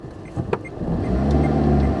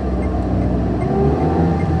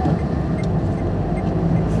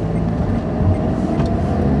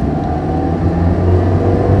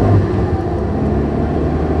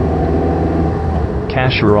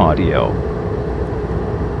Cash Radio.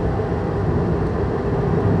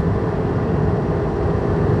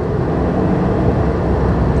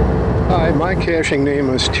 Hi, my caching name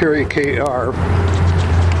is TerryK,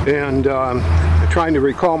 and trying to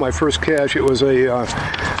recall my first cache. It was a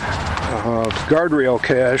guardrail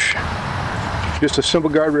cache, just a simple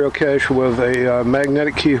guardrail cache with a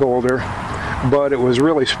magnetic key holder, but it was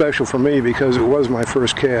really special for me because it was my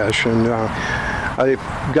first cache, and I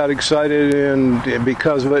got excited and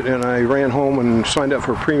because of it, and I ran home and signed up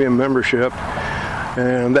for a premium membership,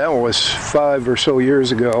 and that was 5 or so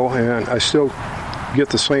years ago, and I still get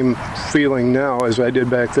the same feeling now as I did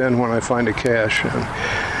back then when I find a cache.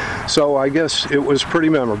 And so I guess it was pretty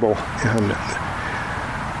memorable, and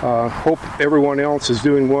hope everyone else is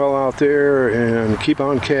doing well out there and keep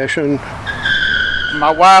on caching.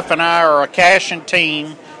 My wife and I are a caching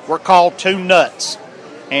team. We're called Two Nuts,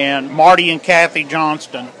 and Marty and Kathy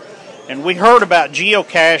Johnston. And we heard about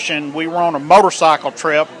geocaching. We were on a motorcycle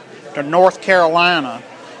trip to North Carolina,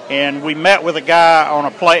 and we met with a guy on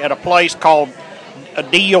at a place called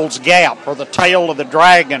Deal's Gap, or the Tail of the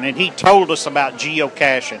Dragon, and he told us about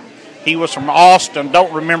geocaching. He was from Austin,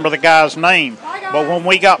 don't remember the guy's name, but when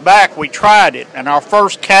we got back we tried it, and our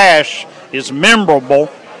first cache is memorable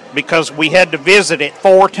because we had to visit it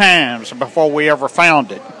 4 times before we ever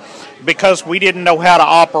found it, because we didn't know how to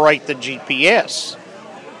operate the GPS.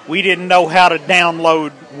 We didn't know how to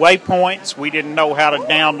download waypoints, we didn't know how to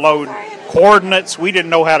download coordinates, we didn't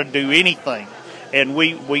know how to do anything. And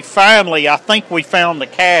we finally, I think we found the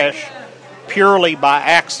cache purely by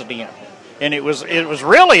accident. And it was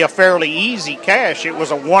really a fairly easy cache. It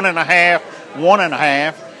was a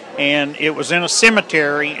 1.5, and it was in a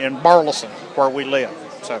cemetery in Burleson where we live.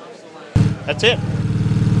 So that's it.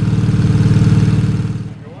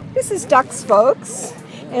 This is daxvox,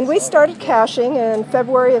 and we started caching in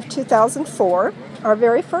February of 2004. Our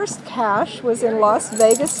very first cache was in Las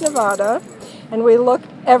Vegas, Nevada, and we looked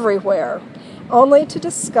everywhere, only to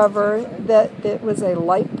discover that it was a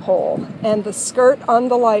light pole, and the skirt on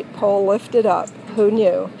the light pole lifted up. Who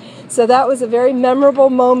knew? So that was a very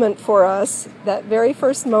memorable moment for us, that very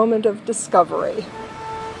first moment of discovery.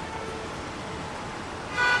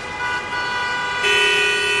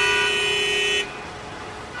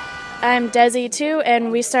 I'm Desi too,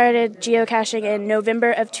 and we started geocaching in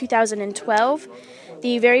November of 2012.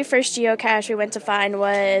 The very first geocache we went to find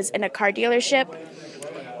was in a car dealership,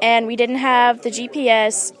 and we didn't have the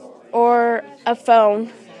GPS or a phone,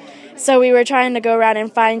 so we were trying to go around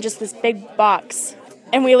and find just this big box.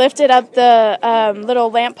 And we lifted up the little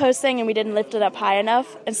lamppost thing, and we didn't lift it up high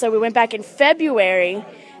enough, and so we went back in February,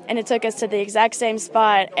 and it took us to the exact same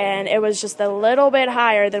spot, and it was just a little bit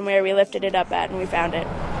higher than where we lifted it up at, and we found it.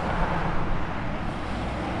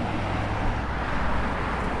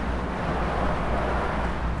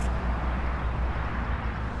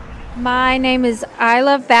 My name is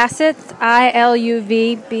iluvbassets, iluvbassets,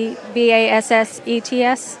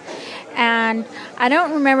 and I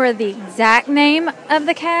don't remember the exact name of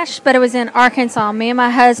the cache, but it was in Arkansas. Me and my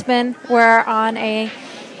husband were on a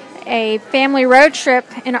family road trip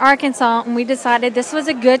in Arkansas, and we decided this was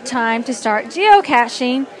a good time to start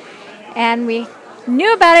geocaching, and we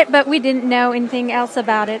knew about it, but we didn't know anything else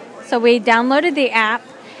about it. So we downloaded the app,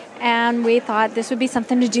 and we thought this would be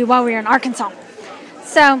something to do while we were in Arkansas.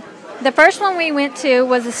 So the first one we went to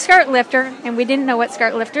was a skirt lifter, and we didn't know what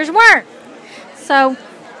skirt lifters were. So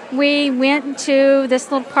we went to this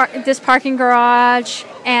parking garage,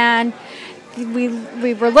 and we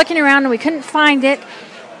were looking around, and we couldn't find it.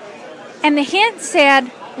 And the hint said,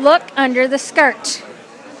 "Look under the skirt."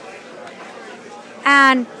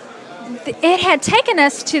 And it had taken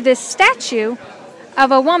us to this statue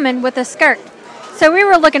of a woman with a skirt. So we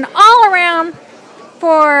were looking all around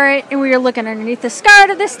for it, and we were looking underneath the skirt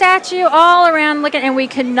of the statue, all around looking, and we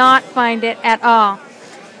could not find it at all.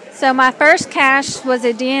 So my first cache was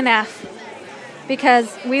a DNF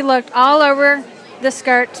because we looked all over the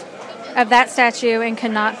skirt of that statue and could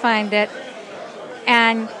not find it.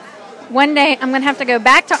 And one day I'm going to have to go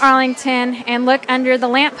back to Arlington and look under the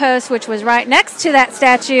lamppost, which was right next to that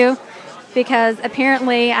statue, because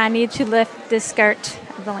apparently I need to lift the skirt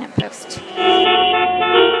of the lamppost.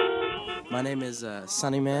 My name is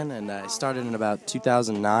Sonny Man, and I started in about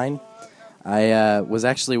 2009. I was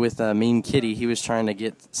actually with Mean Kitty. He was trying to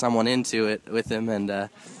get someone into it with him, and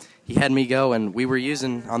he had me go, and we were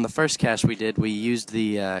using, on the first cache we did, we used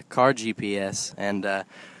the car GPS, and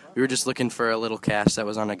we were just looking for a little cache that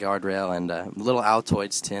was on a guardrail and a little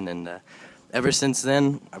Altoids tin, and ever since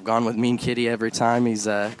then, I've gone with Mean Kitty every time. He's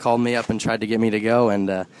called me up and tried to get me to go, and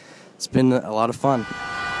it's been a lot of fun.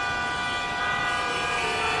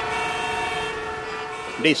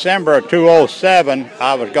 December of 2007,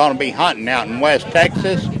 I was going to be hunting out in West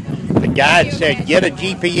Texas. The guide said, get a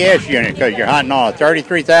GPS unit because you're hunting on a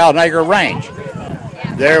 33,000 acre range.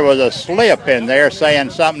 There was a slip in there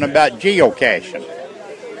saying something about geocaching.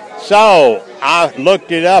 So I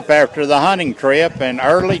looked it up after the hunting trip, and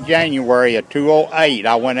early January of 2008,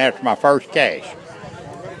 I went after my first cache.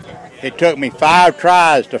 It took me 5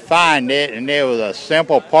 tries to find it, and it was a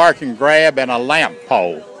simple park and grab and a lamp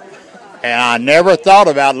pole. And I never thought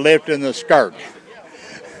about lifting the skirt.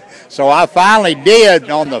 So I finally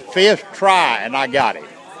did on the 5th try, and I got it.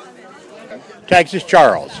 Texas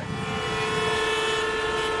Charles.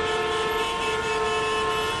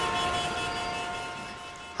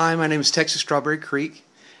 Hi, my name is txstrawberrycreek,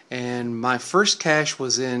 and my first cache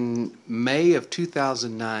was in May of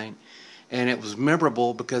 2009, and it was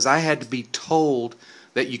memorable because I had to be told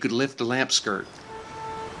that you could lift the lamp skirt.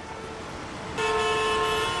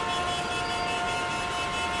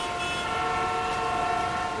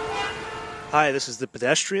 Hi, this is the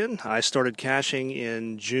Pedestrian. I started caching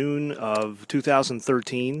in June of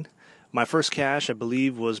 2013. My first cache, I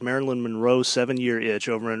believe, was Marilyn Monroe's 7-Year Itch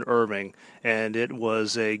over in Irving, and it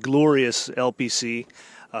was a glorious LPC.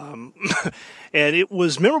 And it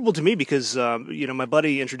was memorable to me because, my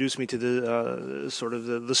buddy introduced me to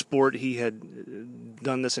the sport. He had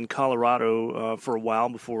done this in Colorado for a while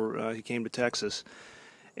before he came to Texas.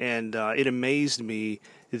 And it amazed me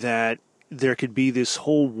that there could be this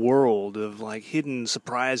whole world of like hidden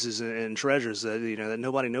surprises and treasures that that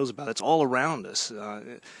nobody knows about. It's all around us.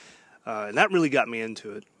 And that really got me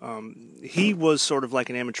into it. He was sort of like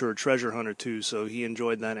an amateur treasure hunter too, so he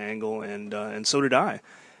enjoyed that angle, and so did I.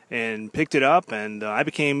 And picked it up, and I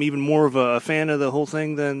became even more of a fan of the whole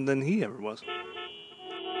thing than he ever was.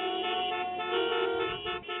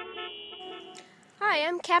 Hi,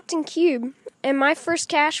 I'm Captaincube, and my first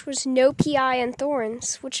cache was No PI and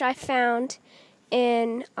Thorns, which I found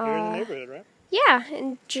in... Here in the neighborhood, right? Yeah,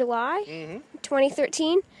 in July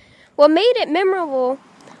 2013. What made it memorable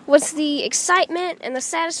was the excitement and the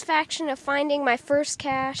satisfaction of finding my first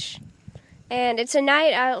cache, and it's a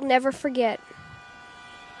night I'll never forget.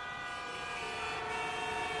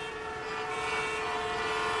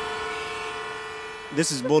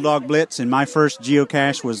 This is bulldogblitz, and my first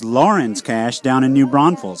geocache was Lauren's cache down in New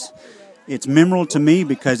Braunfels. It's memorable to me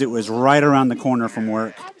because it was right around the corner from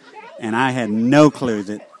work, and I had no clue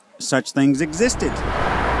that such things existed.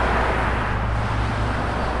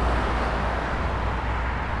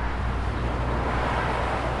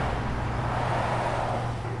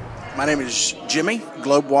 My name is Jimmy,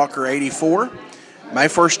 Globewalker 84. My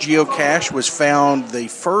first geocache was found the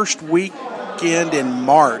first weekend in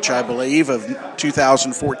March, I believe, of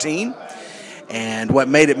 2014. And what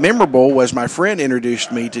made it memorable was my friend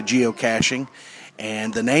introduced me to geocaching,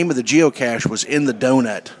 and the name of the geocache was In the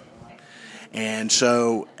Donut. And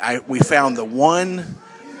so we found the one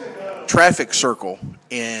traffic circle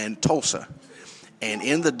in Tulsa. And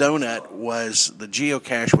in the donut was the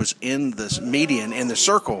geocache was in the median, in the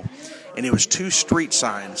circle, and it was 2 street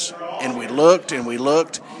signs. And we looked, and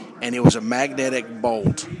it was a magnetic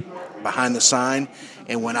bolt behind the sign.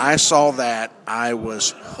 And when I saw that, I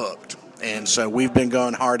was hooked. And so we've been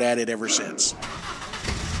going hard at it ever since.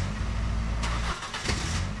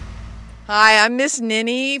 Hi, I'm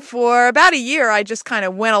missninny. For about a year, I just kind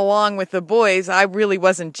of went along with the boys. I really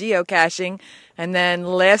wasn't geocaching. And then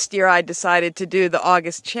last year, I decided to do the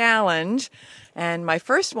August challenge. And my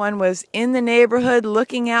first one was in the neighborhood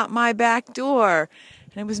looking out my back door.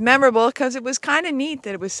 And it was memorable because it was kind of neat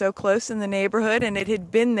that it was so close in the neighborhood, and it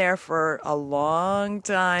had been there for a long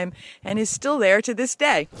time and is still there to this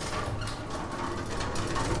day.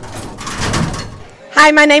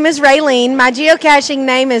 Hi, my name is Raylene. My geocaching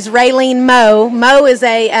name is raylenemo. Mo is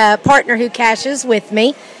a partner who caches with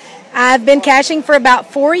me. I've been caching for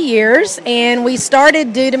about 4 years, and we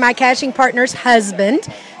started due to my caching partner's husband,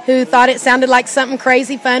 who thought it sounded like something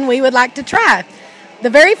crazy fun we would like to try. The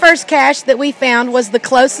very first cache that we found was the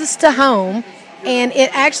closest to home, and it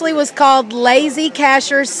actually was called Lazy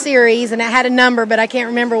Cacher Series, and it had a number, but I can't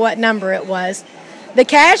remember what number it was. The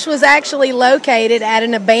cache was actually located at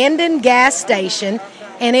an abandoned gas station,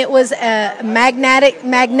 and it was a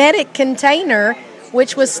magnetic container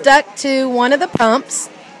which was stuck to one of the pumps,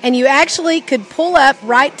 and you actually could pull up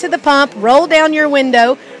right to the pump, roll down your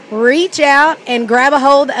window, reach out and grab a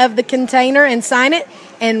hold of the container and sign it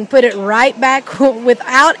and put it right back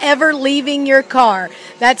without ever leaving your car.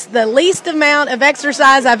 That's the least amount of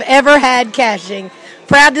exercise I've ever had caching.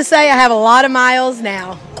 Proud to say I have a lot of miles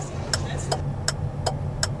now.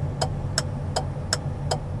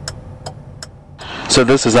 So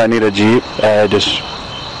this is I Need a Jeep. I just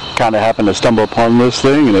kind of happened to stumble upon this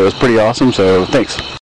thing, and it was pretty awesome, so thanks.